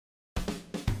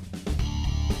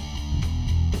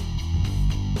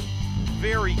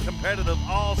very competitive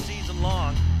all season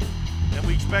long, and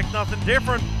we expect nothing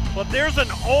different. But there's an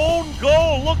own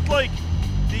goal. Looked like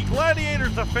the Gladiators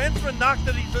defenseman knocked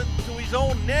it into his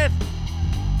own net.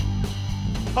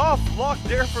 Tough luck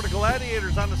there for the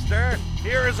Gladiators on the start.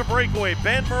 Here is a breakaway.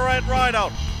 Ben Moret right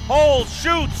out. Holds,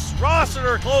 shoots.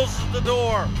 Rossiter closes the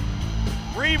door.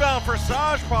 Rebound for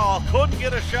Sajpal. Couldn't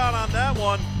get a shot on that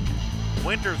one.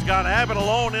 Winters got Abbott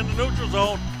alone in the neutral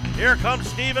zone. Here comes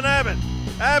Stephen Abbott.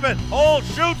 Abbott holds,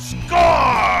 shoots,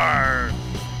 scores!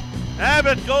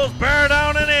 Abbott goes bear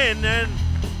down and in, and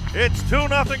it's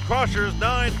 2-0 Crushers.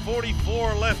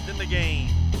 9:44 left in the game.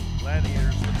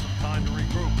 Gladiators with some time to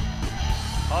regroup.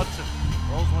 Hudson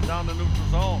throws one down the neutral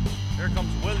zone. Here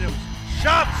comes Williams.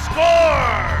 Shot,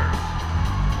 scores!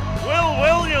 Will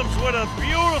Williams with a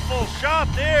beautiful shot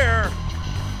there,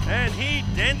 and he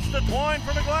dents the twine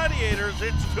for the Gladiators.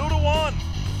 It's 2-1.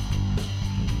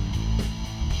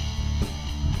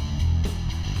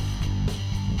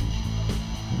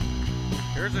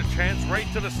 Here's a chance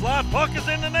right to the slot. Puck is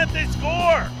in the net. They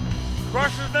score.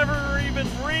 Crushers never even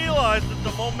realized that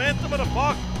the momentum of the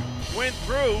puck went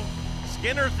through.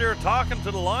 Skinner's there talking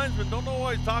to the linesman. Don't know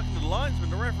why he's talking to the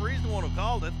linesman. The referee's the one who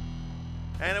called it.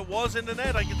 And it was in the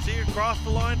net. I can see it cross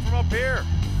the line from up here.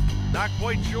 Not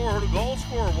quite sure who the goal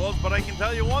scorer was, but I can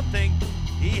tell you one thing.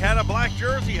 He had a black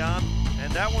jersey on,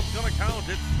 and that one's going to count.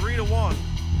 It's 3-1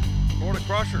 for the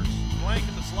Crushers. Blank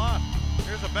in the slot.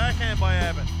 Here's a backhand by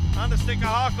Abbott. On the stick of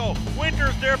Hako.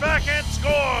 Winters there, backhand,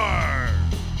 scores!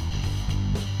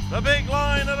 The big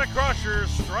line of the Crushers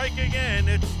strike again.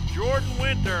 It's Jordan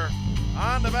Winter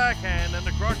on the backhand, and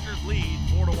the Crushers lead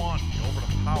 4-1. Over to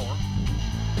Power.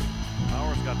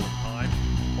 Power's got some time.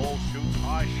 Hole shoots,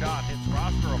 high shot, hits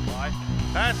Rossiter up high.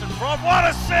 Pass in front. What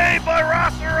a save by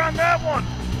Rossiter on that one!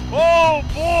 Oh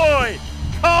boy!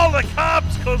 Call the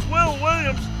cops, because Will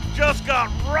Williams just got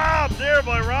robbed there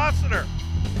by Rossiter.